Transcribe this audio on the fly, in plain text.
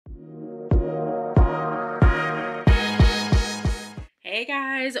Hey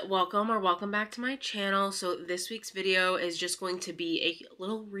guys, welcome back to my channel. So this week's video is just going to be a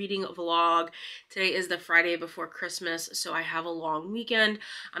little reading vlog. Today is the Friday before Christmas, so I have a long weekend.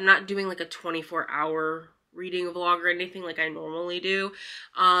 I'm not doing like a 24-hour reading vlog or anything like I normally do,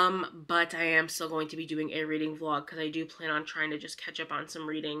 but I am still going to be doing a reading vlog because I do plan on trying to just catch up on some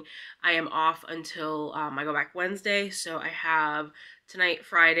reading. I am off until I go back Wednesday, so I have tonight,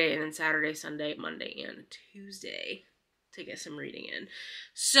 Friday, and then Saturday, Sunday, Monday, and Tuesday to get some reading in.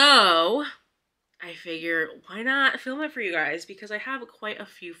 So I figure why not film it for you guys, because I have quite a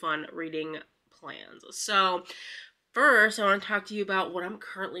few fun reading plans. So first, I want to talk to you about what I'm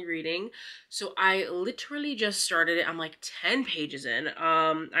currently reading. So I literally just started it. I'm like 10 pages in.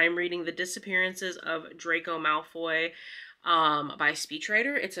 I'm reading The Disappearances of Draco Malfoy by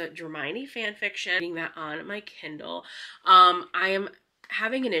Speechwriter. It's a Hermione fan fiction. Reading that on my Kindle. I am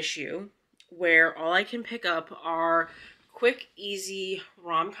having an issue where all I can pick up are quick, easy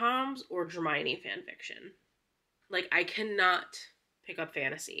rom-coms or Hermione fanfiction. Like, I cannot pick up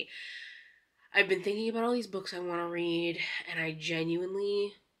fantasy. I've been thinking about all these books I want to read, and I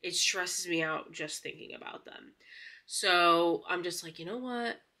genuinely, it stresses me out just thinking about them. So I'm just like, you know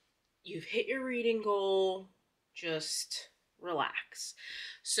what? You've hit your reading goal. Just relax.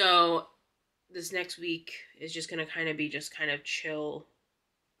 So this next week is just going to kind of be just kind of chill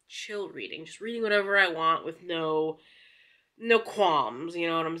reading. Just reading whatever I want with no qualms, you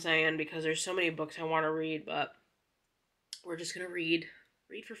know what I'm saying? Because there's so many books I want to read, but we're just going to read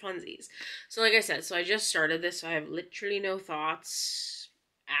for funsies. So like I said, so I just started this, so I have literally no thoughts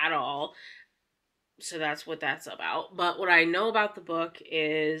at all. So that's what that's about. But what I know about the book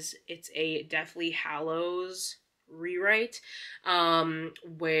is it's a Deathly Hallows rewrite,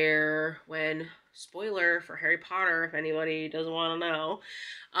 where when, spoiler for Harry Potter, if anybody doesn't want to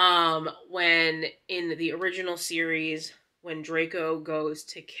know, when in the original series, when Draco goes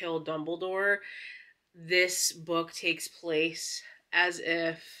to kill Dumbledore, this book takes place as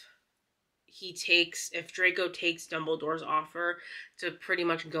if Draco takes Dumbledore's offer to pretty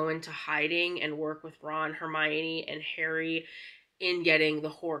much go into hiding and work with Ron, Hermione, and Harry in getting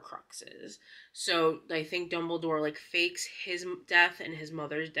the Horcruxes. So I think Dumbledore like fakes his death and his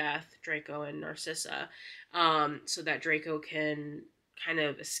mother's death, Draco and Narcissa, so that Draco can kind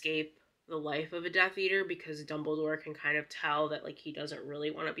of escape the life of a Death Eater, because Dumbledore can kind of tell that like he doesn't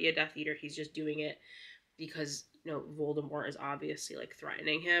really want to be a Death Eater. He's just doing it because, you know, Voldemort is obviously like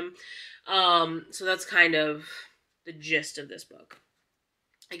threatening him. So that's kind of the gist of this book.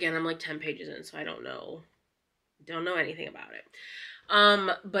 Again, I'm like 10 pages in, so I don't know anything about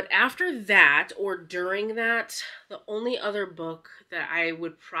it. But after that, or during that, the only other book that I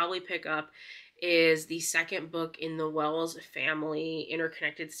would probably pick up is the second book in the Wells Family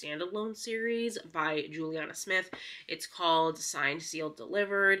Interconnected Standalone series by Juliana Smith. It's called Signed, Sealed,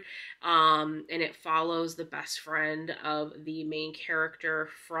 Delivered, and it follows the best friend of the main character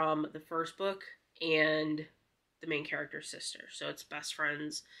from the first book and the main character's sister. So it's best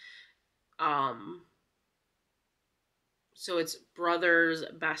friends, so it's brother's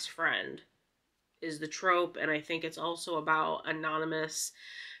best friend is the trope, and I think it's also about anonymous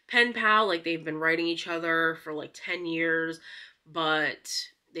pen pal. Like, they've been writing each other for like 10 years, but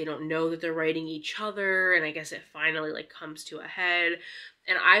they don't know that they're writing each other, and I guess it finally like comes to a head.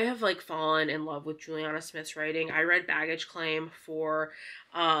 And I have like fallen in love with Juliana Smith's writing. I read Baggage Claim for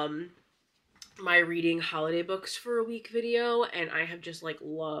my reading holiday books for a week video, and I have just like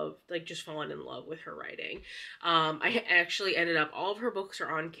just fallen in love with her writing. I actually ended up, all of her books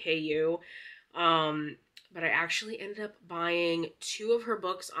are on KU, but I actually ended up buying 2 of her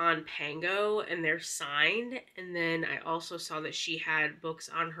books on Pango, and they're signed. And then I also saw that she had books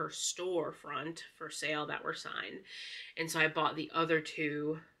on her storefront for sale that were signed, and so I bought the other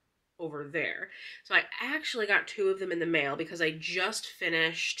 2 over there. So I actually got 2 of them in the mail because I just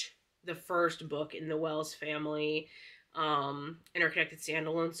finished the first book in the Wells Family Interconnected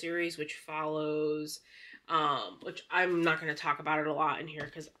Standalone series, which follows, which I'm not going to talk about it a lot in here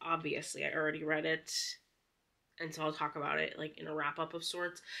because obviously I already read it, and so I'll talk about it like in a wrap-up of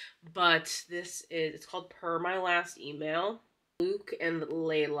sorts. But it's called Per My Last Email, Luke and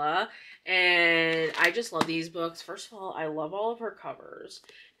Layla, and I just love these books. First of all, I love all of her covers,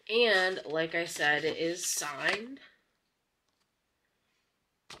 and like I said, it is signed.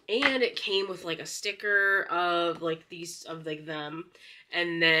 And it came with like a sticker of like them,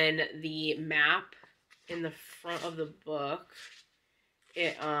 and then the map in the front of the book.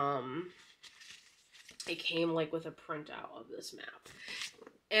 It came like with a printout of this map,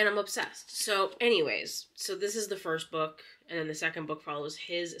 and I'm obsessed. So anyways, so this is the first book, and then the second book follows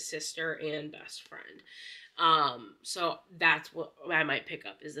his sister and best friend. So that's what I might pick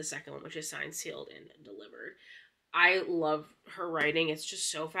up, is the second one, which is signed, sealed, and delivered. I love her writing. It's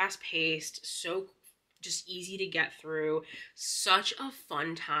just so fast-paced, so just easy to get through. Such a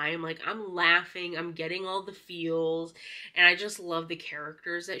fun time. Like, I'm laughing, I'm getting all the feels, and I just love the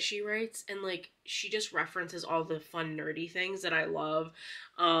characters that she writes. And like, she just references all the fun nerdy things that I love,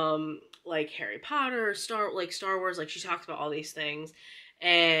 like Harry Potter, Star Wars. Like, she talks about all these things,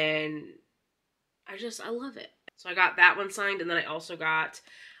 and I love it. So I got that one signed, and then I also got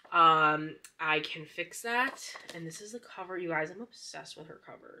I Can Fix That, and this is the cover, you guys. I'm obsessed with her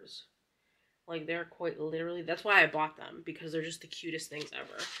covers. Like, they're quite literally, that's why I bought them, because they're just the cutest things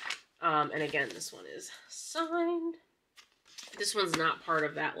ever. And again, this one is signed. This one's not part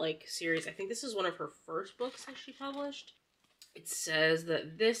of that, like, series. I think this is one of her first books that she published. It says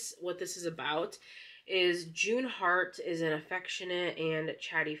that what this is about is June Hart is an affectionate and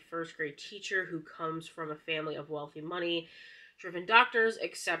chatty first grade teacher who comes from a family of wealthy, money-driven doctors,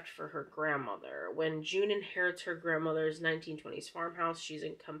 except for her grandmother. When June inherits her grandmother's 1920s farmhouse, she's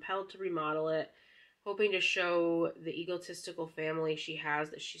compelled to remodel it, hoping to show the egotistical family she has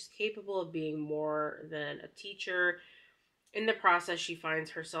that she's capable of being more than a teacher. In the process, she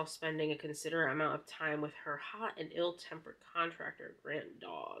finds herself spending a considerable amount of time with her hot and ill-tempered contractor, Grant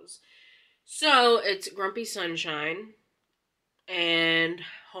Dawes. So, it's Grumpy Sunshine and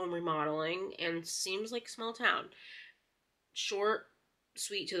home remodeling, and seems like small town. Short,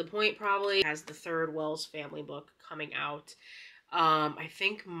 sweet, to the point, probably. Has the third Wells family book coming out, I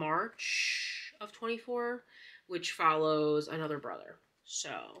think March of 24, which follows another brother.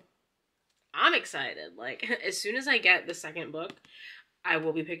 So, I'm excited. Like, as soon as I get the second book, I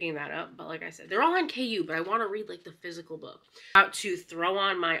will be picking that up. But like I said, they're all on KU, but I want to read like the physical book. About to throw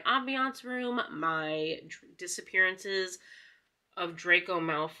on my ambiance room, my Disappearances of Draco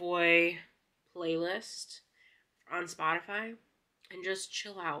Malfoy playlist on Spotify, and just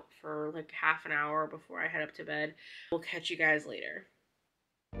chill out for like half an hour before I head up to bed. We'll catch you guys later.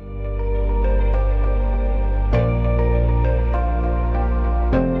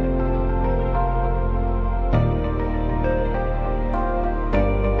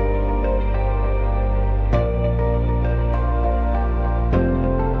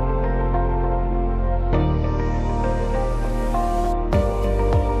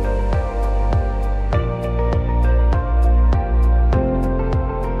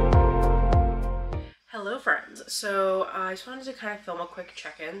 So I just wanted to kind of film a quick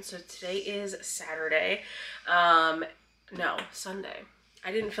check-in. So today is Saturday. No, Sunday.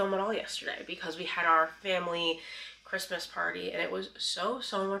 I didn't film at all yesterday because we had our family Christmas party, and it was so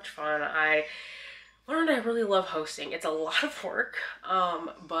much fun. I learned I really love hosting. It's a lot of work,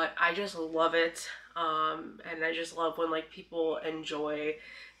 but I just love it. And I just love when like people enjoy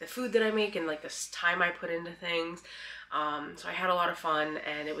the food that I make and like this time I put into things. So I had a lot of fun,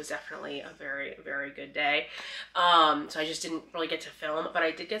 and it was definitely a very good day. So I just didn't really get to film, but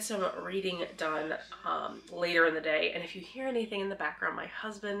I did get some reading done later in the day. And if you hear anything in the background, my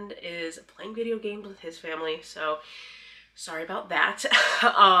husband is playing video games with his family, so sorry about that.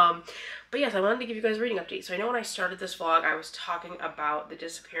 But yes, I wanted to give you guys a reading update. So I know when I started this vlog, I was talking about The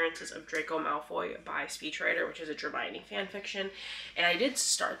Disappearances of Draco Malfoy by Speechwriter, which is a Hermione fan fiction. And I did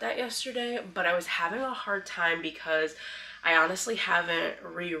start that yesterday, but I was having a hard time because I honestly haven't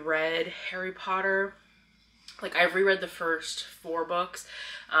reread Harry Potter. Like, I've reread the first 4 books.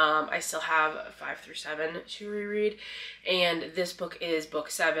 I still have 5 through 7 to reread, and this book is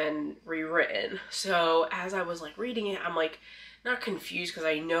book 7 rewritten. So as I was like reading it, I'm like not confused because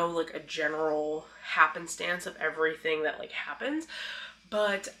I know like a general happenstance of everything that like happens,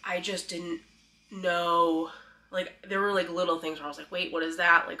 but I just didn't know, like there were like little things where I was like, wait, what is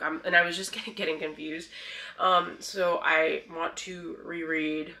that? Like and I was just getting confused. So I want to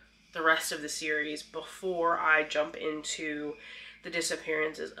reread the rest of the series before I jump into The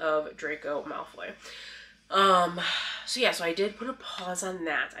Disappearances of Draco Malfoy. So yeah, so I did put a pause on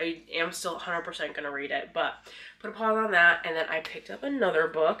that. I am still 100% gonna read it, but put a pause on that, and then I picked up another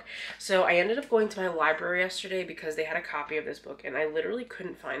book. So I ended up going to my library yesterday because they had a copy of this book, and I literally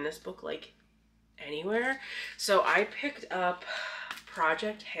couldn't find this book like anywhere. So I picked up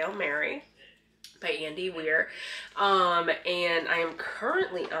Project Hail Mary by Andy Weir, and I am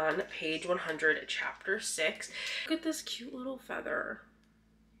currently on page 100, chapter 6. Look at this cute little feather,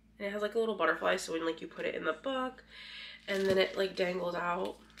 and it has like a little butterfly, so when like you put it in the book, and then it like dangles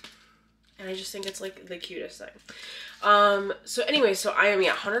out, and I just think it's like the cutest thing. So anyway, so I am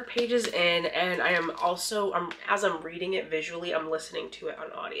 100 pages in, and I am also, as I'm reading it visually, I'm listening to it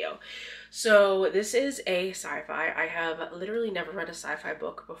on audio. So this is a sci-fi. I have literally never read a sci-fi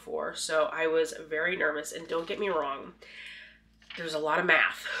book before, so I was very nervous. And don't get me wrong, there's a lot of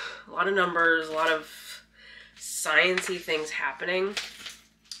math, a lot of numbers, a lot of science-y things happening.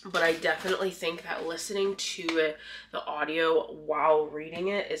 But I definitely think that listening to the audio while reading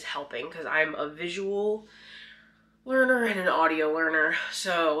it is helping, because I'm a visual learner and an audio learner,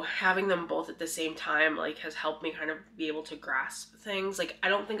 so having them both at the same time like has helped me kind of be able to grasp things. Like, I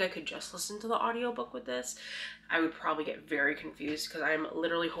don't think I could just listen to the audiobook with this. I would probably get very confused because I'm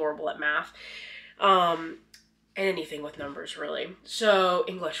literally horrible at math, and anything with numbers really. So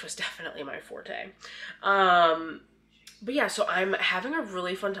English was definitely my forte. But yeah, so I'm having a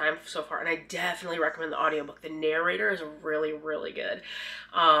really fun time so far, and I definitely recommend the audiobook. The narrator is really, really good,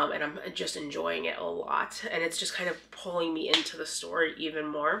 and I'm just enjoying it a lot, and it's just kind of pulling me into the story even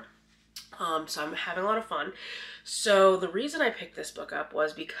more. So I'm having a lot of fun. So the reason I picked this book up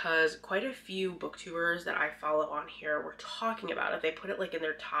was because quite a few booktubers that I follow on here were talking about it. They put it like in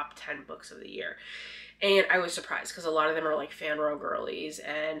their top 10 books of the year. And I was surprised because a lot of them are like fanro girlies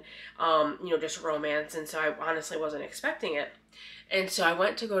and, you know, just romance. And so I honestly wasn't expecting it. And so I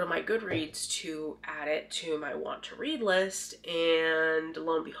went to go to my Goodreads to add it to my want to read list. And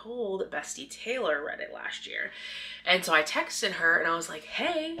lo and behold, Bestie Taylor read it last year. And so I texted her and I was like,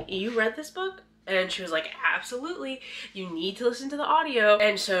 hey, you read this book? And she was like, absolutely, you need to listen to the audio.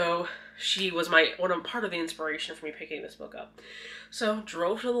 And so she was part of the inspiration for me picking this book up. So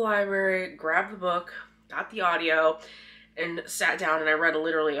drove to the library, grabbed the book, got the audio, and sat down, and I read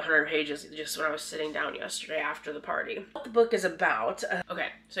literally 100 pages just when I was sitting down yesterday after the party. What the book is about, okay,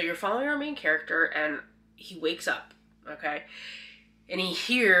 so you're following our main character, and he wakes up, okay, and he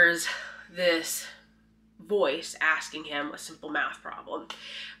hears this voice asking him a simple math problem,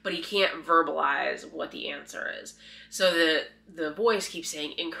 but he can't verbalize what the answer is. So the voice keeps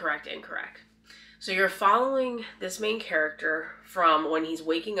saying incorrect, incorrect. So you're following this main character from when he's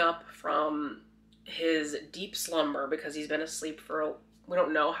waking up from his deep slumber, because he's been asleep for, I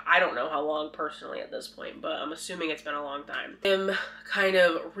don't know how long personally at this point, but I'm assuming it's been a long time. Him kind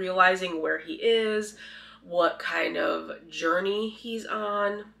of realizing where he is, what kind of journey he's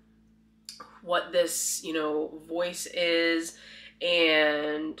on, what this, you know, voice is,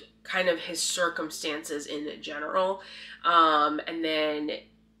 and kind of his circumstances in general. And then,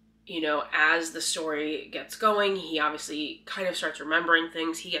 you know, as the story gets going, he obviously kind of starts remembering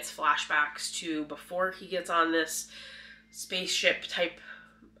things. He gets flashbacks to before he gets on this spaceship type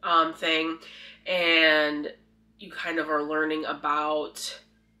thing, and you kind of are learning about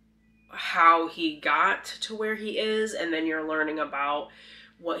how he got to where he is, and then you're learning about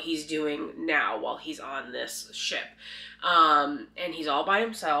what he's doing now while he's on this ship. And he's all by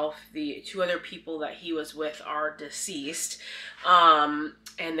himself. The two other people that he was with are deceased.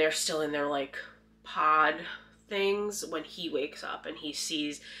 And they're still in their like pod things when he wakes up and he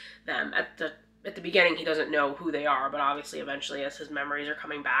sees them. At the beginning, he doesn't know who they are, but obviously eventually as his memories are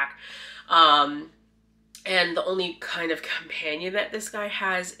coming back. And the only kind of companion that this guy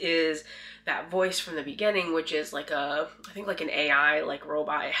has is that voice from the beginning, which is like I think like an AI, like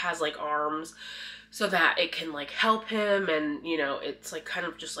robot. It has like arms so that it can like help him, and, you know, it's like kind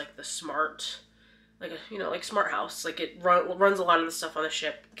of just like the smart, like, you know, like smart house. Like it runs a lot of the stuff on the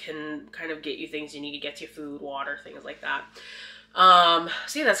ship, can kind of get you things you need, get you food, water, things like that.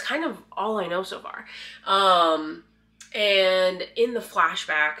 So yeah, that's kind of all I know so far. And in the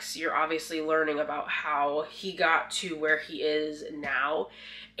flashbacks, you're obviously learning about how he got to where he is now.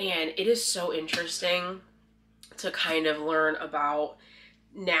 And it is so interesting to kind of learn about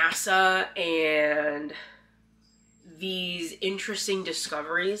NASA and these interesting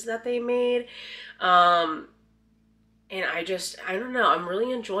discoveries that they made. And I don't know, I'm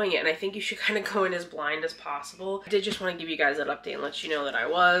really enjoying it, and I think you should kind of go in as blind as possible. I did just want to give you guys that update and let you know that I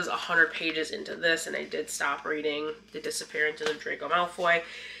was 100 pages into this, and I did stop reading The Disappearance of Draco Malfoy.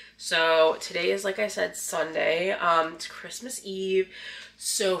 So today is, like I said, Sunday. It's Christmas Eve.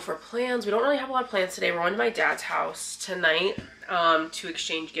 So for plans, we don't really have a lot of plans today. We're going to my dad's house tonight to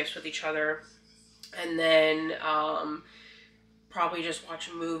exchange gifts with each other. And then probably just watch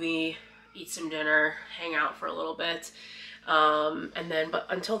a movie, eat some dinner, hang out for a little bit. But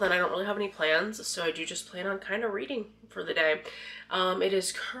until then, I don't really have any plans. So I do just plan on kind of reading for the day. It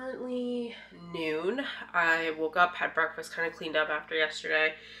is currently noon. I woke up, had breakfast, kind of cleaned up after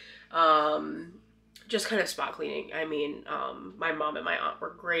yesterday. Just kind of spot cleaning. I mean, my mom and my aunt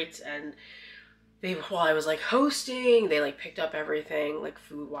were great, and while I was like hosting, they like picked up everything like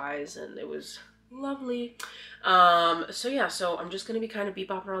food wise, and it was lovely. So yeah, so I'm just gonna be kind of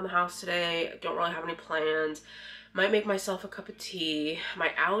bebopping around the house today. I don't really have any plans. Might make myself a cup of tea. My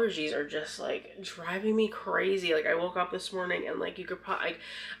allergies are just like driving me crazy. Like I woke up this morning and like you could probably, like,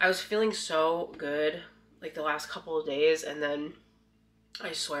 I was feeling so good like the last couple of days, and then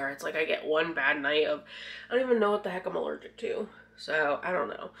I swear it's like I get one bad night of, I don't even know what the heck I'm allergic to. So I don't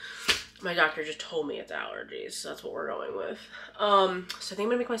know. My doctor just told me it's allergies, so that's what we're going with. So I think I'm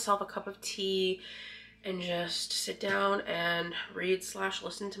gonna make myself a cup of tea and just sit down and read /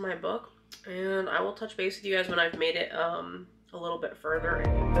 listen to my book. And I will touch base with you guys when I've made it a little bit further.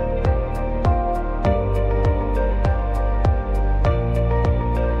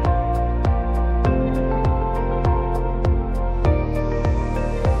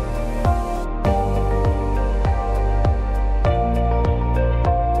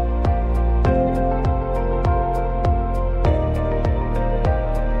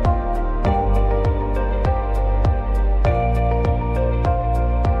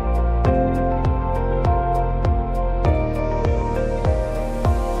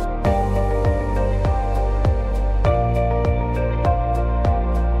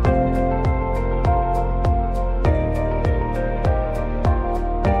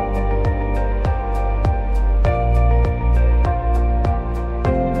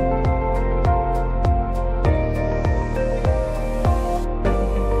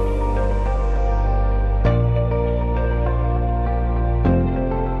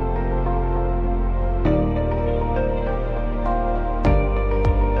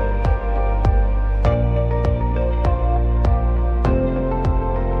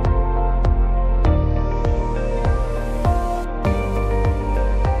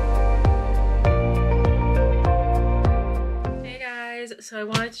 So I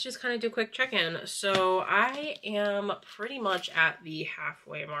wanted to just kind of do a quick check-in. So I am pretty much at the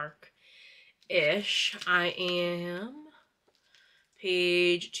halfway mark-ish. I am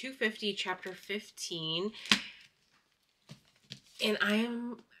page 250, chapter 15. And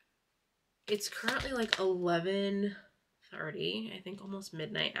it's currently like 11:30, I think almost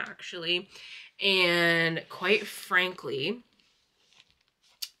midnight actually. And quite frankly,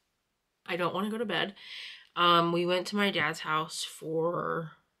 I don't want to go to bed. We went to my dad's house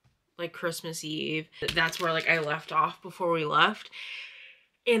for like Christmas Eve. That's where like I left off before we left.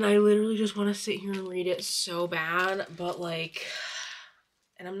 And I literally just want to sit here and read it so bad, but like,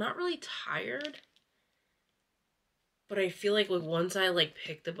 and I'm not really tired, but I feel like once I like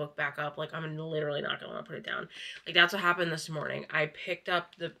pick the book back up, like I'm literally not gonna want to put it down. Like that's what happened this morning. I picked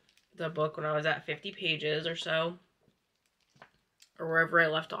up the book when I was at 50 pages or so, or wherever I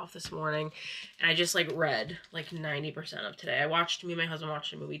left off this morning, and I just like read like 90% of today. Me and my husband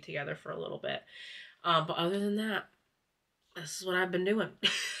watched a movie together for a little bit, but other than that, this is what I've been doing.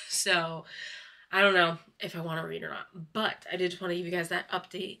 So I don't know if I want to read or not, but I did just want to give you guys that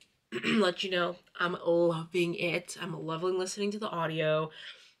update. Let you know I'm loving it. I'm loving listening to the audio.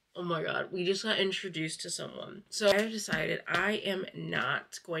 Oh my god, we just got introduced to someone. So I decided I am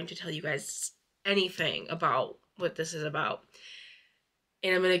not going to tell you guys anything about what this is about.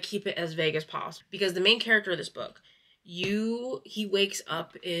 And I'm going to keep it as vague as possible. Because the main character of this book, he wakes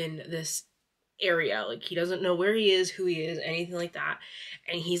up in this area. Like, he doesn't know where he is, who he is, anything like that.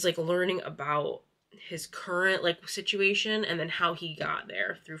 And he's, like, learning about his current, like, situation and then how he got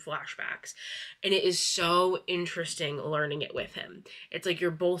there through flashbacks. And it is so interesting learning it with him. It's like you're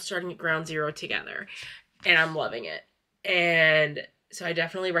both starting at ground zero together. And I'm loving it. And so I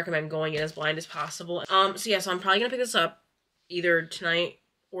definitely recommend going in as blind as possible. So yeah, so I'm probably going to pick this up either tonight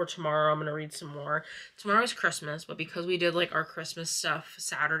or tomorrow. I'm gonna read some more. Tomorrow's Christmas, but because we did like our Christmas stuff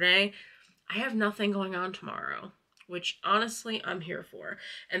Saturday, I have nothing going on tomorrow, which honestly I'm here for.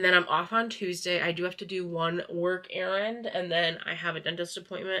 And then I'm off on Tuesday. I do have to do one work errand, and then I have a dentist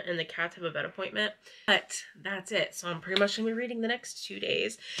appointment and the cats have a vet appointment, but that's it. So I'm pretty much gonna be reading the next 2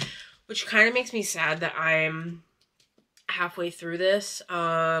 days, which kind of makes me sad that I'm halfway through this,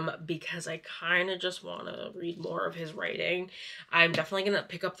 because I kind of just want to read more of his writing. I'm definitely gonna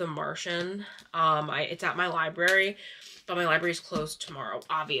pick up The Martian. It's at my library, but my library's closed tomorrow.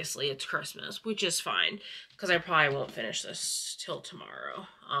 Obviously, it's Christmas, which is fine, because I probably won't finish this till tomorrow.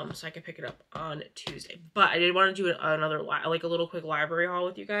 So I can pick it up on Tuesday. But I did want to do another, like a little quick library haul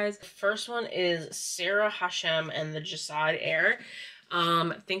with you guys. The first one is Sarah Hashem and the Jasad Heir.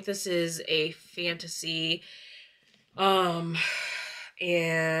 I think this is a fantasy. And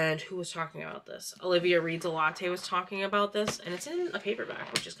who was talking about this? Olivia Reads a Latte was talking about this, and it's in a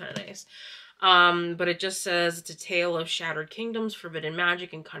paperback, which is kind of nice. But it just says it's a tale of shattered kingdoms, forbidden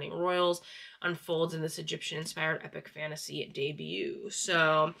magic, and cunning royals. unfolds in this Egyptian-inspired epic fantasy debut.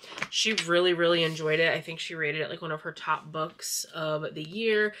 So she really, really enjoyed it. I think she rated it like one of her top books of the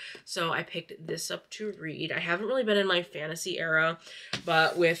year. So I picked this up to read. I haven't really been in my fantasy era,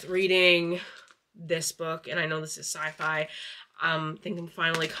 but with reading this book, and I know this is sci-fi, I think I'm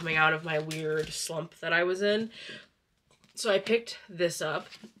finally coming out of my weird slump that I was in. So I picked this up,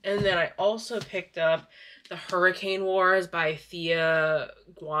 and then I also picked up The Hurricane Wars by Thea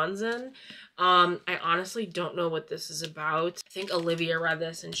Guanzin. I honestly don't know what this is about. I think Olivia read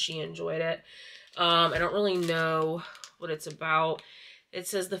this and she enjoyed it. I don't really know what it's about. It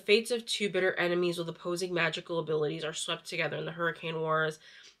says the fates of two bitter enemies with opposing magical abilities are swept together in the Hurricane Wars,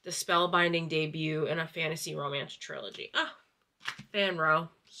 the spellbinding debut in a fantasy romance trilogy. Ah, fan row.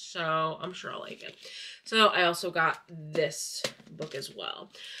 So I'm sure I'll like it. So I also got this book as well.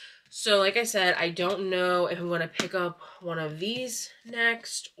 So like I said, I don't know if I'm going to pick up one of these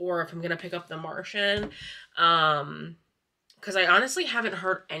next or if I'm going to pick up The Martian. Because I honestly haven't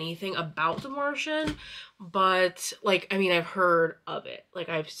heard anything about The Martian, but like, I mean, I've heard of it. Like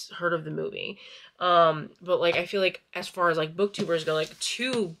I've heard of the movie. But like, I feel like as far as like booktubers go, like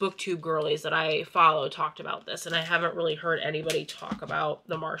 2 booktube girlies that I follow talked about this, and I haven't really heard anybody talk about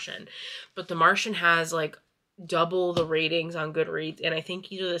The Martian. But The Martian has like double the ratings on Goodreads, and I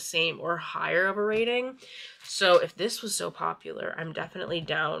think either the same or higher of a rating. So if this was so popular, I'm definitely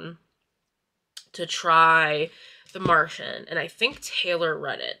down to try The Martian. And I think Taylor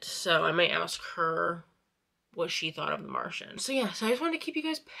read it, so I might ask her what she thought of The Martian. So yeah, so I just wanted to keep you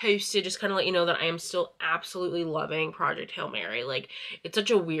guys posted, just kind of let you know that I am still absolutely loving Project Hail Mary. Like, it's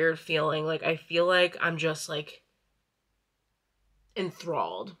such a weird feeling. Like, I feel like I'm just like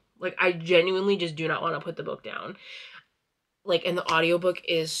enthralled. Like, I genuinely just do not want to put the book down. Like, and the audiobook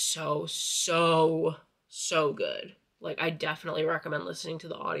is so good. Like, I definitely recommend listening to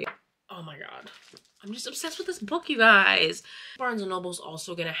the audio. Oh my god. I'm just obsessed with this book, you guys. Barnes & Noble's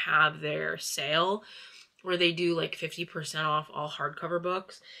also gonna have their sale where they do like 50% off all hardcover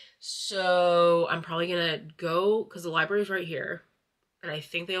books. So I'm probably gonna go, because the library is right here, and I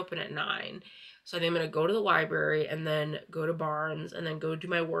think they open at 9. So I think I'm gonna go to the library and then go to Barnes and then go do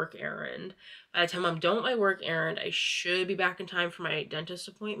my work errand. By the time I'm done with my work errand, I should be back in time for my dentist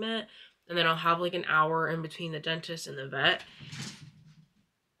appointment. And then I'll have like an hour in between the dentist and the vet.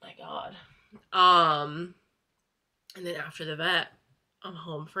 My god. And then after the vet, I'm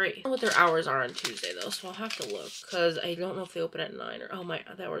home free. I don't know what their hours are on Tuesday though, so I'll have to look, because I don't know if they open at 9 or, oh my,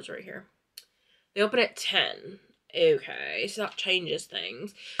 that was right here. They open at 10. Okay, so that changes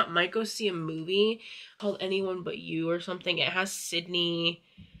things. I might go see a movie called Anyone But You or something. It has Sydney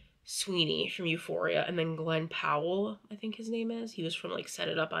Sweeney from Euphoria, and then Glenn Powell, I think his name is. He was from like Set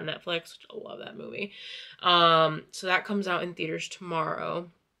It Up on Netflix, which I love that movie. So that comes out in theaters tomorrow.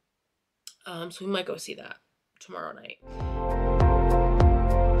 So we might go see that tomorrow night.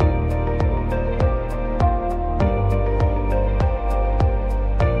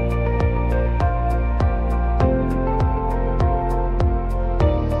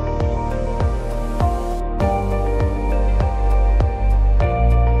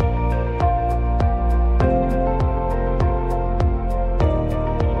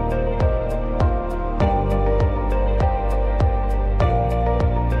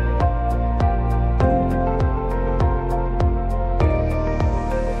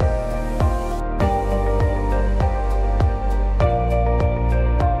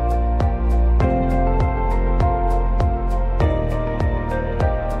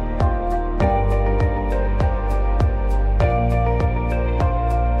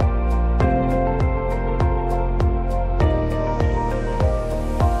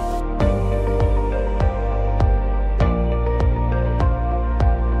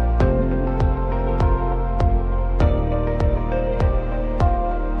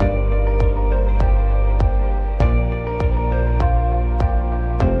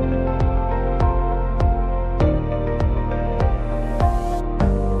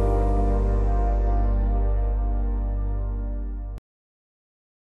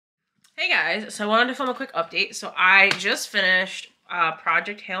 Hey guys, so I wanted to film a quick update. So I just finished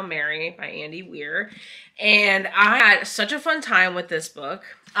Project Hail Mary by Andy Weir, and I had such a fun time with this book.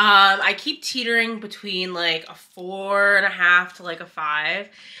 I keep teetering between like a 4.5 to like a 5.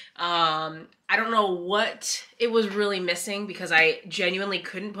 I don't know what it was really missing, because I genuinely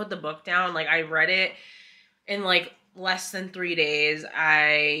couldn't put the book down. Like, I read it in like less than 3 days.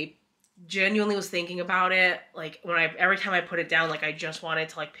 I genuinely was thinking about it. Like every time I put it down, like I just wanted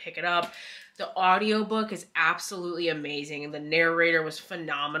to like pick it up. The audiobook is absolutely amazing, and the narrator was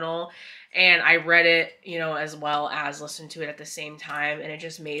phenomenal. And I read it, you know, as well as listened to it at the same time, and it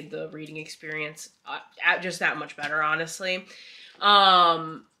just made the reading experience just that much better, honestly.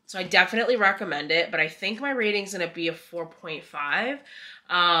 So I definitely recommend it, but I think my rating's gonna be a 4.5.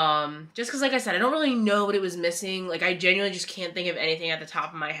 Just because, like I said, I don't really know what it was missing. Like, I genuinely just can't think of anything at the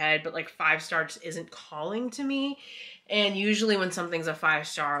top of my head, but like 5 stars isn't calling to me. And usually when something's a 5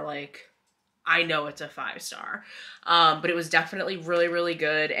 star, like, I know it's a 5 star. But it was definitely really, really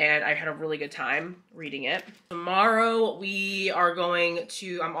good, and I had a really good time reading it. Tomorrow we are going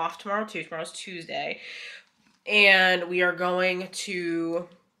to, I'm off tomorrow too. Tomorrow's Tuesday. And we are going to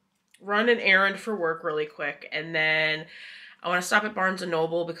run an errand for work really quick, and then I want to stop at Barnes &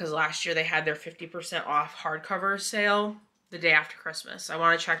 Noble because last year they had their 50% off hardcover sale the day after Christmas. I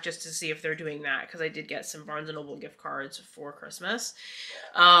want to check just to see if they're doing that because I did get some Barnes & Noble gift cards for Christmas.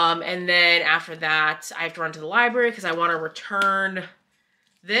 And then after that, I have to run to the library because I want to return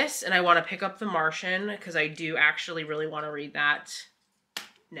this, and I want to pick up The Martian because I do actually really want to read that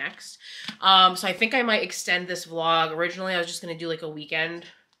next. So I think I might extend this vlog. Originally, I was just going to do like a weekend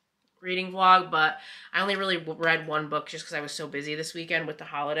reading vlog, but I only really read one book just because I was so busy this weekend with the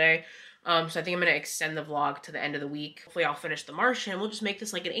holiday. So I think I'm going to extend the vlog to the end of the week. Hopefully I'll finish The Martian. We'll just make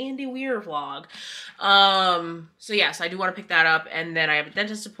this like an Andy Weir vlog. So yes, I do want to pick that up. And then I have a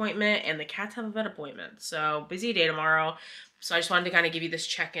dentist appointment and the cats have a vet appointment. So busy day tomorrow. So I just wanted to kind of give you this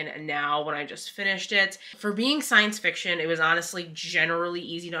check-in now when I just finished it. For being science fiction, it was honestly generally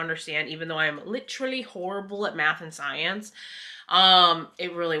easy to understand, even though I am literally horrible at math and science.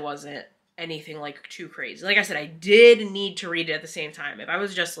 It really wasn't anything like too crazy. Like I said, I did need to read it at the same time. If I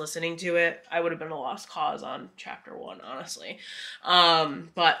was just listening to it, I would have been a lost cause on chapter 1, honestly.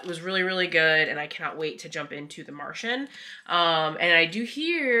 But it was really, really good, and I cannot wait to jump into The Martian. And I do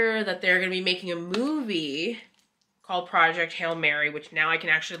hear that they're going to be making a movie called Project Hail Mary, which now I can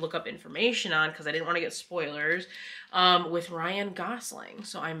actually look up information on because I didn't want to get spoilers, with Ryan Gosling.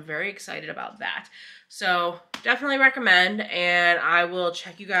 So I'm very excited about that. So definitely recommend, and I will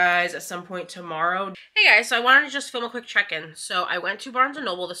check you guys at some point tomorrow. Hey guys, so I wanted to just film a quick check-in. So I went to Barnes &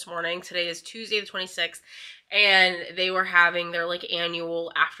 Noble this morning. Today is Tuesday the 26th, and they were having their like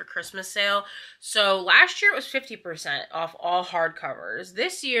annual after Christmas sale. So last year it was 50% off all hardcovers.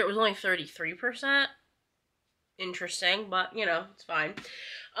 This year it was only 33%. Interesting, but you know, it's fine.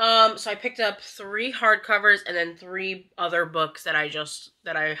 So I picked up 3 hardcovers and then 3 other books that I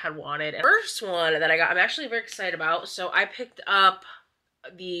had wanted. And the first one that I got, I'm actually very excited about. So I picked up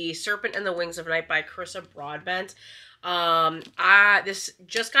The Serpent and the Wings of Night by Carissa Broadbent. This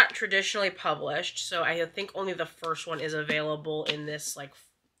just got traditionally published, so I think only the first one is available in this like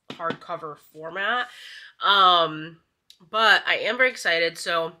hardcover format. But I am very excited.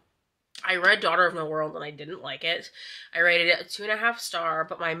 So I read Daughter of No World and I didn't like it. I rated it a 2.5 star,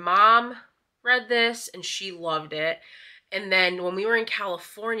 but my mom read this and she loved it. And then when we were in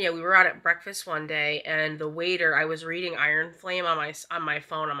California, we were out at breakfast one day, and the waiter, I was reading Iron Flame on my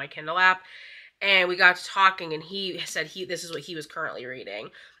phone, on my Kindle app, and we got to talking, and he said this is what he was currently reading.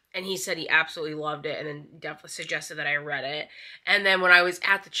 And he said he absolutely loved it, and then definitely suggested that I read it. And then when I was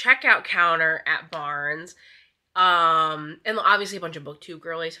at the checkout counter at Barnes, and obviously a bunch of booktube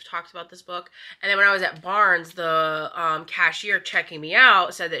girlies have talked about this book. And then when I was at Barnes, the cashier checking me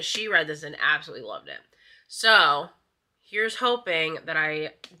out said that she read this and absolutely loved it. So here's hoping that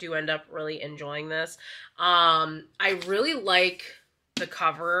I do end up really enjoying this. I really like the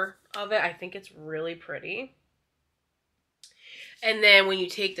cover of it. I think it's really pretty. And then when you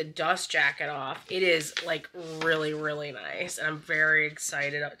take the dust jacket off, it is like really, really nice. And I'm very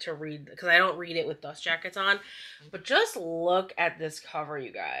excited to read, because I don't read it with dust jackets on. But just look at this cover,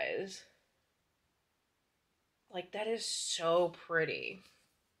 you guys. Like, that is so pretty.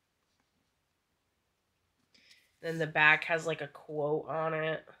 Then the back has like a quote on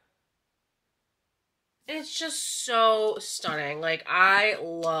it. And it's just so stunning. Like, I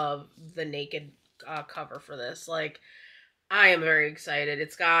love the naked cover for this. Like, I am very excited.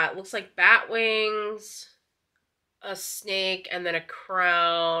 It's got, looks like bat wings, a snake, and then a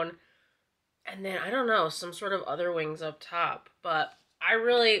crown, and then, I don't know, some sort of other wings up top. But I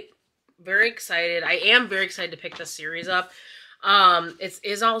really, very excited. I am very excited to pick this series up. It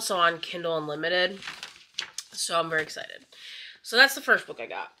is also on Kindle Unlimited, so I'm very excited. So that's the first book I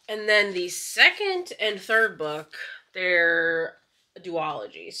got. And then the second and third book, they're a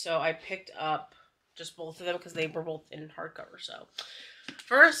duology. So I picked up just both of them because they were both in hardcover. So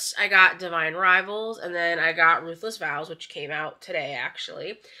First, I got Divine Rivals, and then I got Ruthless Vows, which came out today,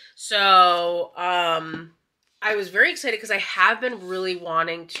 actually. So, I was very excited because I have been really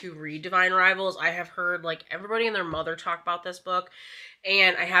wanting to read Divine Rivals. I have heard, like, everybody and their mother talk about this book,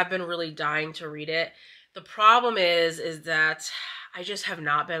 and I have been really dying to read it. The problem is that I just have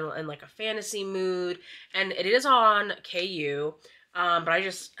not been in, like, a fantasy mood, and it is on KU, but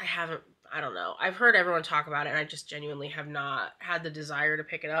I don't know. I've heard everyone talk about it, and I just genuinely have not had the desire to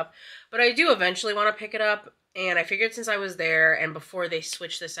pick it up. But I do eventually want to pick it up, and I figured since I was there, and before they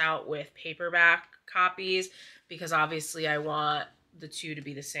switch this out with paperback copies, because obviously I want the two to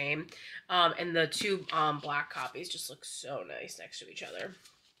be the same. And the two black copies just look so nice next to each other.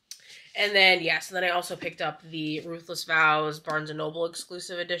 And then, yeah, so then I also picked up the Ruthless Vows Barnes & Noble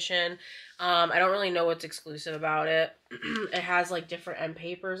exclusive edition. I don't really know what's exclusive about it. It has, like, different end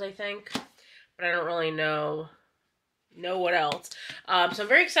papers, I think. But I don't really know what else. So I'm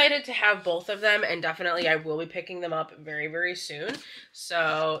very excited to have both of them. And definitely I will be picking them up very, very soon.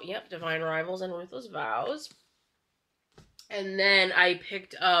 So, yep, Divine Rivals and Ruthless Vows. And then I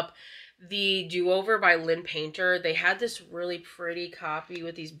picked up the Do-Over by Lynn Painter. They had this really pretty copy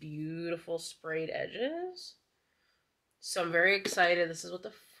with these beautiful sprayed edges. So I'm very excited. This is what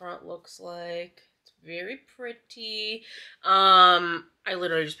the front looks like. It's very pretty. I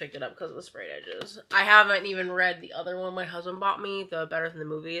literally just picked it up because of the sprayed edges. I haven't even read the other one my husband bought me, the Better Than the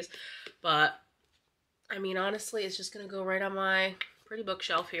Movies. But, I mean, honestly, it's just going to go right on my pretty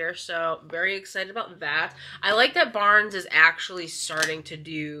bookshelf here, so very excited about that. I like that Barnes is actually starting to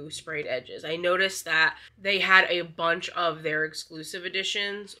do sprayed edges. I noticed that they had a bunch of their exclusive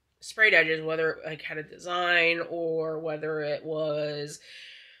editions sprayed edges, whether it like had a design or whether it was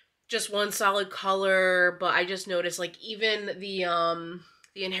just one solid color. But I just noticed, like, even the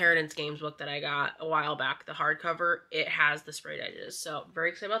Inheritance Games book that I got a while back, the hardcover, it has the sprayed edges, so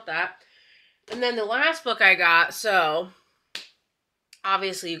very excited about that. And then the last book I got, so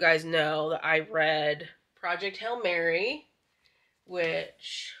obviously, you guys know that I read Project Hail Mary,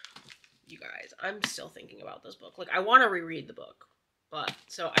 which, you guys, I'm still thinking about this book. Like, I want to reread the book, but,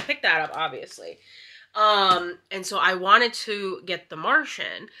 so I picked that up, obviously. And so I wanted to get The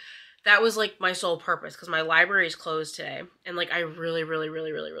Martian. That was, like, my sole purpose, because my library is closed today, and, like, I really, really,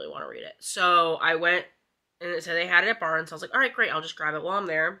 really, really, really want to read it. So I went, and it said they had it at Barnes, so I was like, all right, great, I'll just grab it while I'm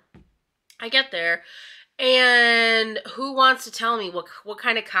there. I get there, and who wants to tell me what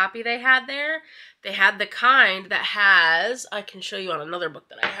kind of copy they had there? They had the kind that has, I can show you on another book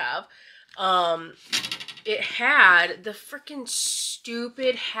that I have. It had the freaking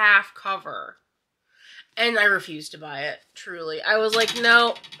stupid half cover. And I refused to buy it, truly. I was like,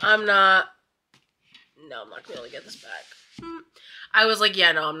 no, I'm not going to be able to get this back. I was like,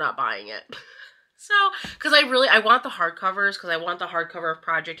 yeah, no, I'm not buying it. So, because I want the hardcovers, because I want the hardcover of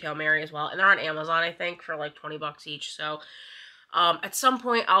Project Hail Mary as well. And they're on Amazon, I think, for like 20 bucks each. So, at some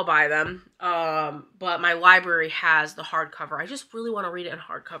point, I'll buy them. But my library has the hardcover. I just really want to read it in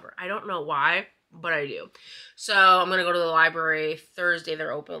hardcover. I don't know why, but I do. So, I'm going to go to the library Thursday.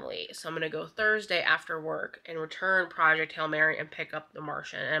 They're open late. So, I'm going to go Thursday after work and return Project Hail Mary and pick up The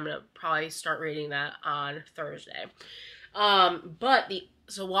Martian. And I'm going to probably start reading that on Thursday.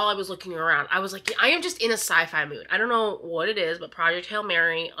 So while I was looking around, I was like, I am just in a sci-fi mood. I don't know what it is, but Project Hail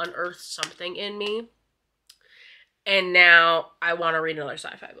Mary unearthed something in me. And now I want to read another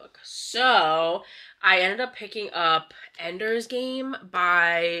sci-fi book. So I ended up picking up Ender's Game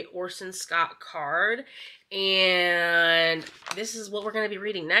by Orson Scott Card. And this is what we're going to be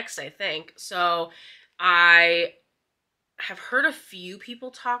reading next, I think. So I have heard a few people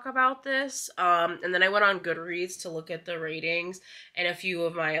talk about this, and then I went on Goodreads to look at the ratings, and a few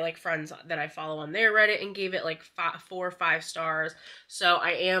of my like friends that I follow on their Reddit and gave it like 4 or 5 stars. So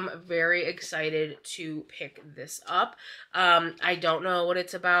I am very excited to pick this up. I don't know what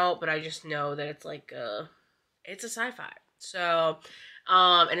it's about, but I just know that it's like it's a sci-fi. So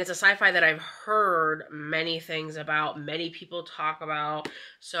and it's a sci-fi that I've heard many things about, many people talk about,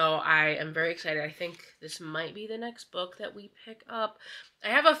 so I am very excited. I think this might be the next book that we pick up. I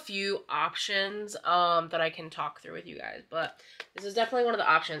have a few options that I can talk through with you guys, but this is definitely one of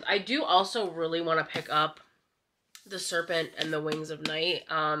the options. I do also really want to pick up The Serpent and the Wings of Night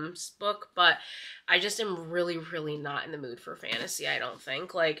book, but I just am really, really not in the mood for fantasy, I don't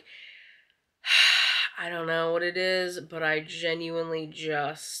think. Like, I don't know what it is, but I genuinely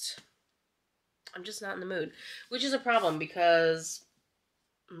I'm just not in the mood, which is a problem because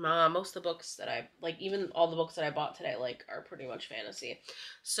most of the books that I, like, even all the books that I bought today, like, are pretty much fantasy.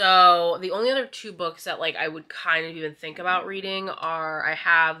 So the only other 2 books that, like, I would kind of even think about reading are, I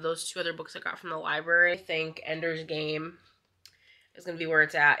have those 2 other books I got from the library. I think Ender's Game. is going to be where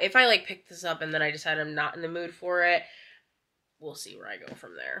it's at. If I like pick this up and then I decide I'm not in the mood for it, we'll see where I go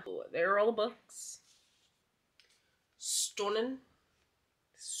from there. There are all the books. Stunning.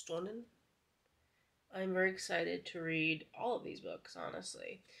 Stunning. I'm very excited to read all of these books,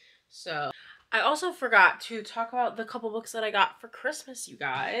 honestly. So, I also forgot to talk about the couple books that I got for Christmas, you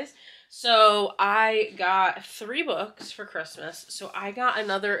guys. So, I got 3 books for Christmas. So, I got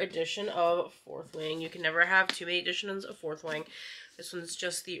another edition of Fourth Wing. You can never have too many editions of Fourth Wing. This one's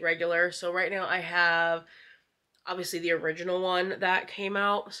just the regular. So, right now I have, obviously, the original one that came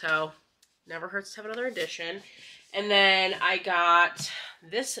out. So, never hurts to have another edition. And then I got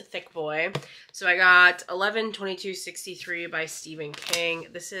this thick boy. So I got 11/22/63 by Stephen King.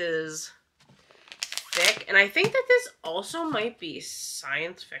 This is thick. And I think that this also might be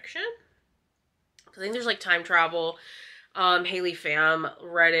science fiction. I think there's like time travel. Haley Pham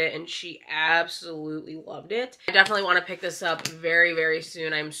read it and she absolutely loved it. I definitely want to pick this up very, very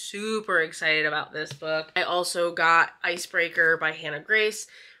soon. I'm super excited about this book. I also got Icebreaker by Hannah Grace,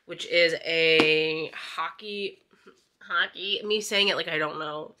 which is a hockey, me saying it like I don't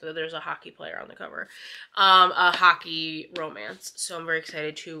know, so there's a hockey player on the cover, a hockey romance, so I'm very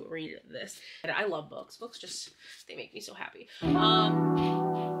excited to read this. And I love books. Books just, they make me so happy.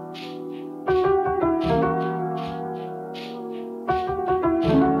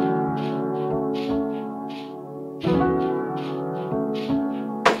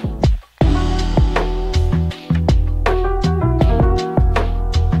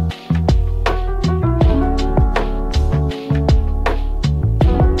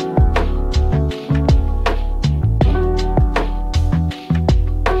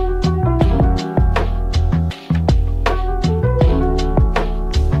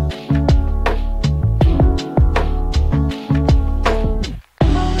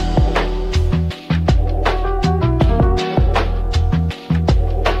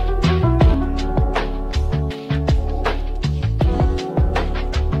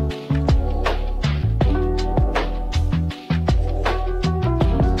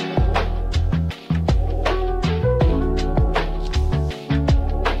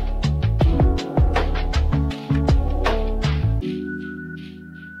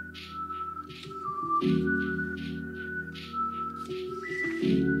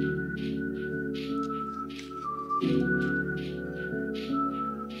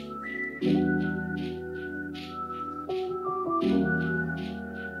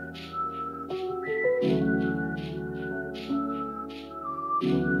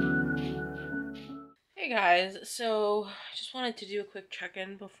 Hey guys, so I just wanted to do a quick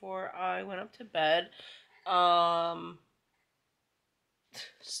check-in before I went up to bed.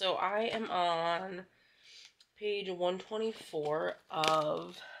 So I am on page 124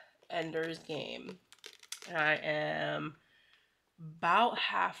 of Ender's Game. And I am about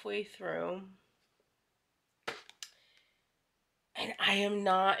halfway through. And I am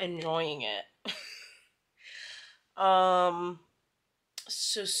not enjoying it.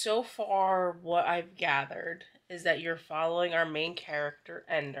 So far what I've gathered is that you're following our main character,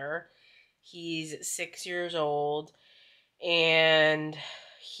 Ender. He's 6 years old, and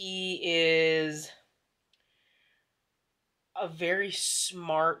he is a very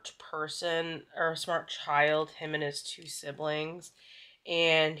smart person, or a smart child, him and his 2 siblings.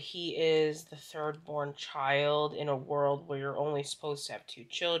 And he is the 3rd born child in a world where you're only supposed to have 2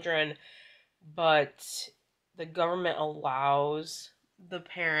 children, but the government allows the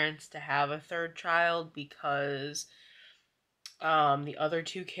parents to have a 3rd child because the other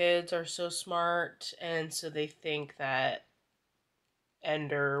 2 kids are so smart, and so they think that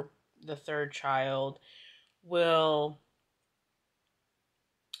Ender, the 3rd child, will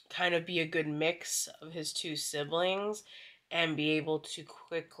kind of be a good mix of his 2 siblings and be able to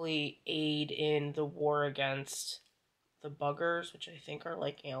quickly aid in the war against the buggers, which I think are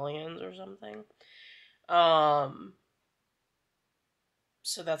like aliens or something.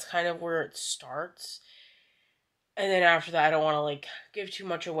 So that's kind of where it starts. And then after that, I don't want to like give too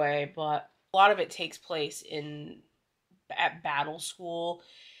much away, but a lot of it takes place at Battle School,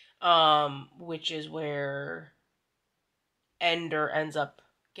 which is where Ender ends up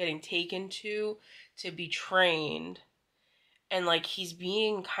getting taken to be trained. And like he's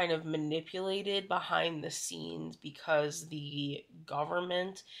being kind of manipulated behind the scenes because the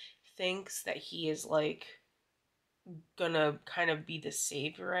government thinks that he is like gonna kind of be the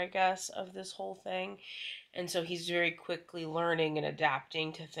savior, I guess, of this whole thing. And so he's very quickly learning and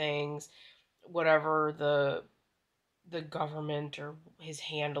adapting to things, whatever the government or his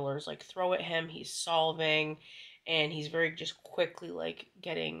handlers like throw at him, he's solving, and he's very just quickly like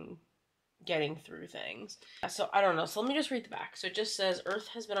getting getting through things. So I don't know. So let me just read the back. So it just says Earth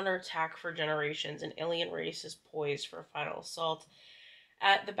has been under attack for generations. An alien race is poised for a final assault.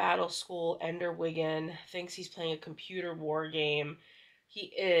 At the battle school, Ender Wiggin thinks he's playing a computer war game. He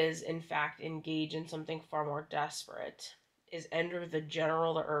is, in fact, engaged in something far more desperate. Is Ender the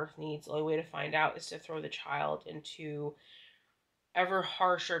general the Earth needs? The only way to find out is to throw the child into ever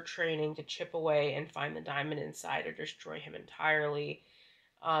harsher training to chip away and find the diamond inside or destroy him entirely.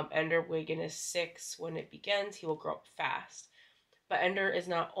 Ender Wiggin is 6 when it begins. He will grow up fast. But Ender is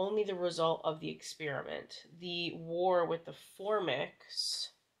not only the result of the experiment. The war with the Formics,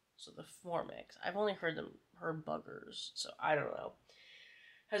 I've only heard buggers, so I don't know,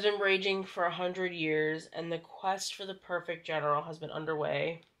 has been raging for 100 years, and the quest for the perfect general has been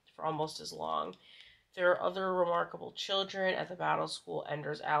underway for almost as long. There are other remarkable children at the battle school,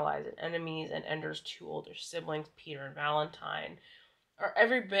 Ender's allies and enemies, and Ender's 2 older siblings, Peter and Valentine, are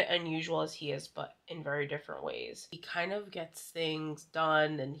every bit unusual as he is, but in very different ways. He kind of gets things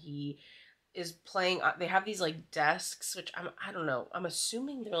done, and he is playing. They have these like desks, which I don't know. I'm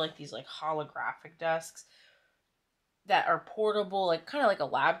assuming they're like these like holographic desks that are portable, like kind of like a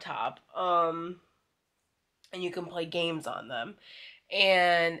laptop. And you can play games on them.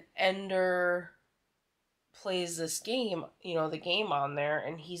 And Ender plays this game, the game on there,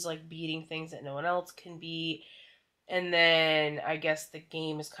 and he's like beating things that no one else can beat. And then I guess the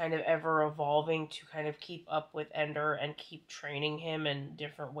game is kind of ever evolving to kind of keep up with Ender and keep training him in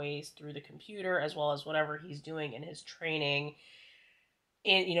different ways through the computer, as well as whatever he's doing in his training,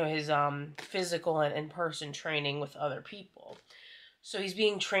 in his physical and in-person training with other people. So he's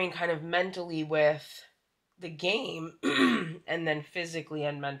being trained kind of mentally with the game and then physically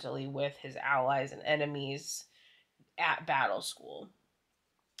and mentally with his allies and enemies at battle school.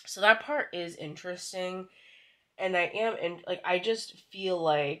 So that part is interesting. And I just feel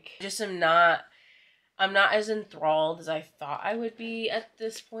like I'm not as enthralled as I thought I would be at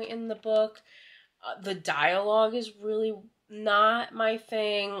this point in the book. The dialogue is really not my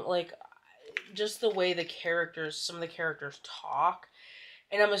thing. Like, just the way some of the characters talk.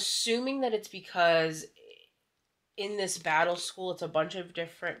 And I'm assuming that it's because in this battle school, it's a bunch of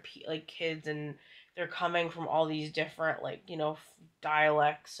different kids, and they're coming from all these different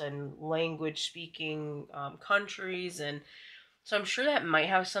dialects and language speaking countries, and so I'm sure that might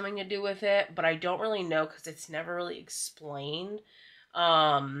have something to do with it, but I don't really know because it's never really explained,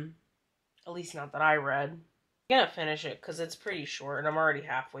 at least not that I read. I'm gonna finish it because it's pretty short and I'm already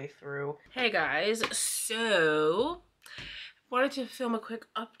halfway through. Hey guys, so wanted to film a quick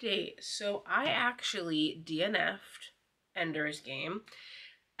update. So I actually DNF'd Ender's Game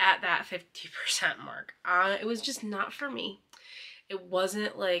at that 50% mark. It was just not for me. It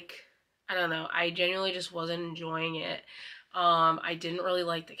wasn't like, I don't know, I genuinely just wasn't enjoying it. I didn't really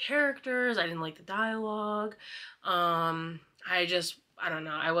like the characters, I didn't like the dialogue. I don't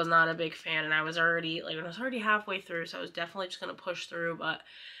know, I was not a big fan, and I was already halfway through, so I was definitely just gonna push through, but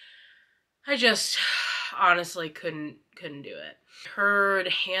I just honestly couldn't do it. Heard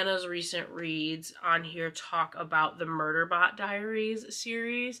Hannah's recent reads on here talk about the Murderbot Diaries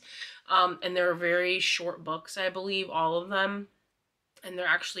series, and they're very short books, I believe, all of them, and they're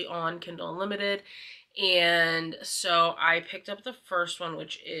actually on Kindle Unlimited. And so I picked up the first one,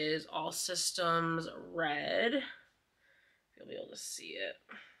 which is All Systems Red. You'll be able to see it.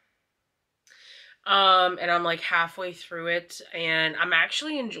 And I'm like halfway through it, and I'm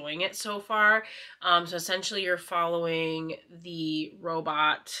actually enjoying it so far. So essentially you're following the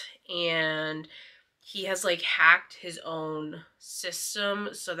robot, and he has like hacked his own system,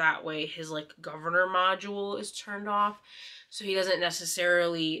 so that way his like governor module is turned off. So he doesn't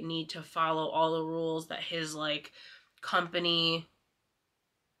necessarily need to follow all the rules that his like company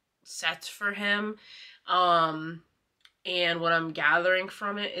sets for him. And what I'm gathering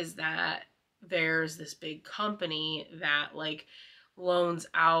from it is that there's this big company that like loans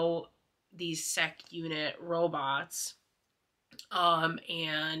out these sec unit robots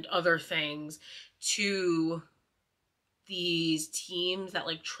and other things to these teams that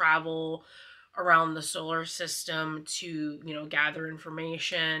like travel around the solar system to, gather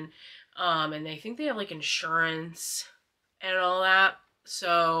information. And they think they have like insurance and all that.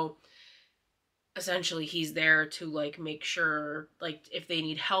 So essentially he's there to like make sure like if they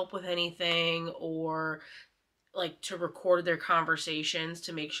need help with anything, or like to record their conversations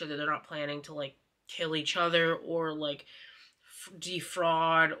to make sure that they're not planning to like kill each other or like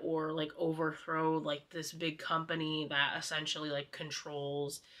defraud or like overthrow like this big company that essentially like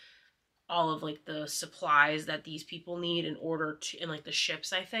controls all of like the supplies that these people need in order to, and like the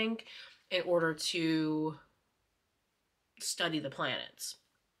ships, I think, in order to study the planets.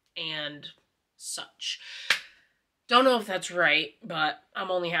 and such. Don't know if that's right, but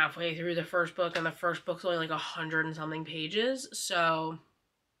I'm only halfway through the first book, and the first book's only like 100 and something pages, so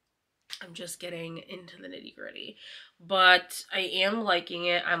I'm just getting into the nitty-gritty. But I am liking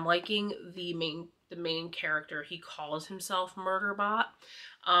it. I'm liking the main character. He calls himself Murderbot.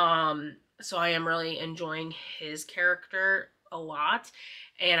 So I am really enjoying his character a lot,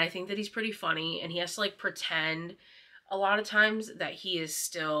 and I think that he's pretty funny, and he has to like pretend a lot of times that he is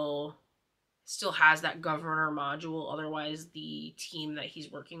still has that governor module, otherwise the team that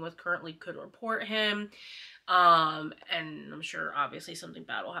he's working with currently could report him. And I'm sure obviously something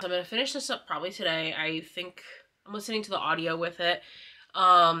bad will happen. So I'm gonna finish this up probably today. I think I'm listening to the audio with it. So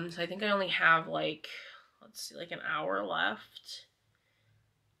I think I only have like, let's see, like an hour left.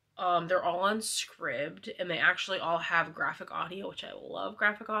 They're all on Scribd, and they actually all have graphic audio, which I love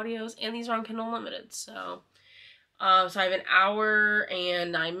graphic audios, and these are on Kindle Unlimited, so so I have an hour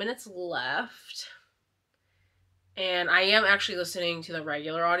and 9 minutes left. And I am actually listening to the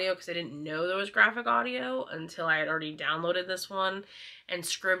regular audio because I didn't know there was graphic audio until I had already downloaded this one. And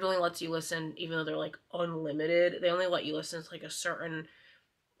Scribd only lets you listen, even though they're like unlimited, they only let you listen to like a certain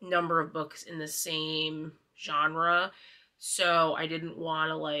number of books in the same genre. So I didn't want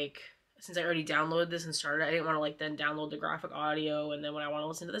to like, since I already downloaded this and started, I didn't want to like then download the graphic audio, and then when I want to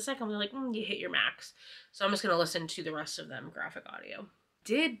listen to the second one, they're like, you hit your max. So I'm just going to listen to the rest of them graphic audio.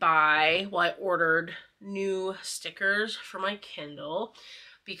 I ordered new stickers for my Kindle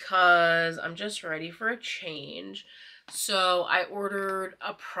because I'm just ready for a change. So I ordered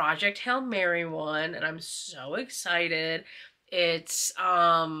a Project Hail Mary one, and I'm so excited. It's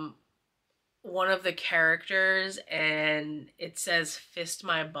one of the characters, and it says "Fist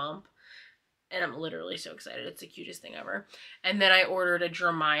My Bump." And I'm literally so excited. It's the cutest thing ever. And then I ordered a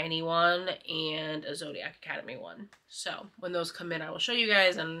Hermione one and a Zodiac Academy one. So when those come in, I will show you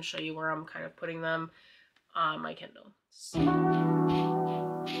guys and show you where I'm kind of putting them on my Kindle.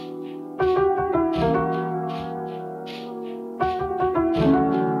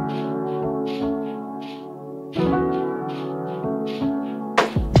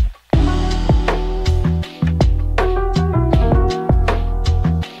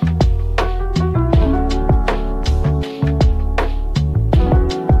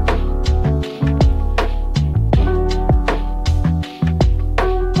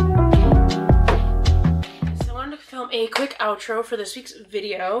 A quick outro for this week's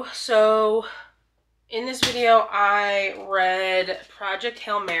video. So in this video I read Project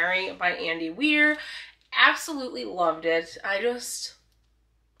Hail Mary by Andy Weir. Absolutely loved it. I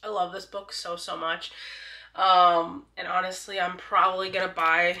love this book so much. And honestly, I'm probably gonna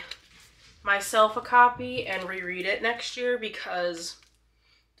buy myself a copy and reread it next year because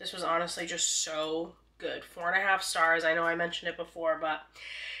this was honestly just so good. 4.5 stars. I know I mentioned it before, but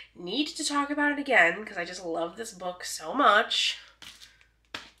need to talk about it again because I just love this book so much.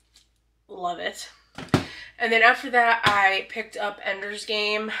 Love it. And then after that, I picked up Ender's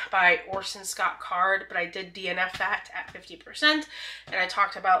Game by Orson Scott Card, but I did DNF that at 50%, and I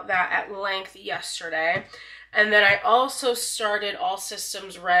talked about that at length yesterday. And then I also started All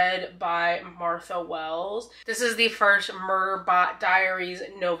Systems Red by Martha Wells. This is the first Murderbot Diaries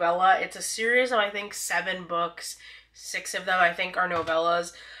novella. It's a series of, I think, 7 books. 6 of them, I think, are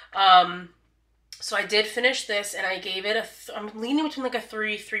novellas. So I did finish this, and I gave it I'm leaning between like a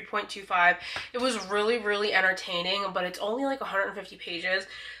 3.25. It was really entertaining, but it's only like 150 pages.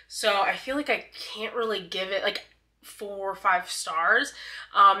 So I feel like I can't really give it like 4 or 5 stars.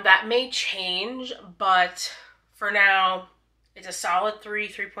 That may change, but for now, it's a solid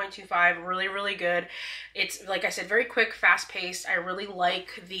 3.25, really good. It's, like I said, very quick, fast-paced. I really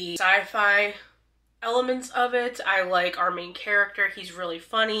like the sci-fi elements of it. I like our main character. He's really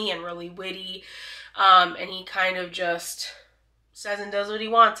funny and really witty, and he kind of just says and does what he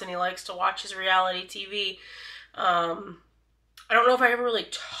wants, and he likes to watch his reality TV. I don't know if I ever really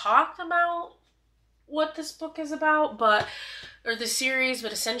talked about what this book is about, or the series,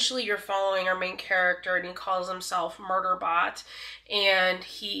 but essentially you're following our main character, and he calls himself Murderbot, and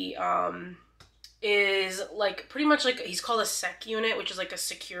he is like pretty much like, he's called a sec unit, which is like a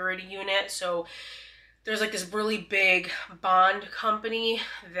security unit. So there's like this really big bond company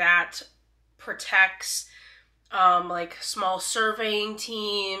that protects like small surveying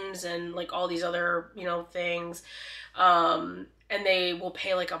teams and like all these other, you know, things. And they will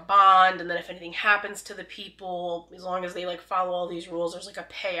pay like a bond, and then if anything happens to the people, as long as they like follow all these rules, there's like a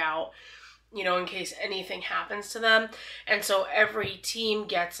payout, you know, in case anything happens to them. And so every team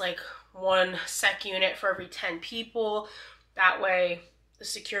gets like 1 sec unit for every 10 people. That way, the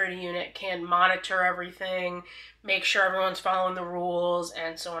security unit can monitor everything, make sure everyone's following the rules,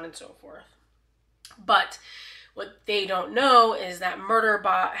 and so on and so forth. But what they don't know is that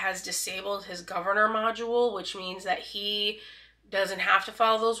murderbot has disabled his governor module, which means that he doesn't have to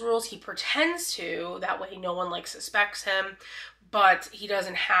follow those rules. He pretends to, that way no one like suspects him, but he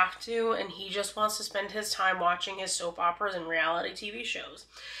doesn't have to, and he just wants to spend his time watching his soap operas and reality TV shows.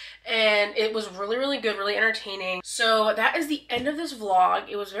 And it was really, really good, really entertaining. So that is the end of this vlog.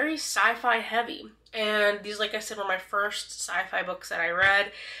 It was very sci-fi heavy. And these, like I said, were my first sci-fi books that I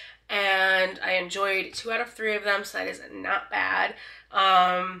read. And I enjoyed 2 out of 3 of them, so that is not bad.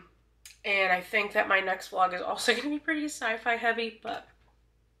 And I think that my next vlog is also going to be pretty sci-fi heavy, but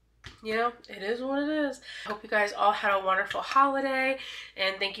you know, it is what it is. I hope you guys all had a wonderful holiday,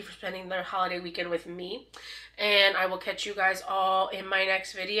 and thank you for spending the holiday weekend with me. And I will catch you guys all in my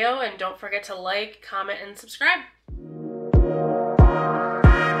next video, and don't forget to like, comment, and subscribe.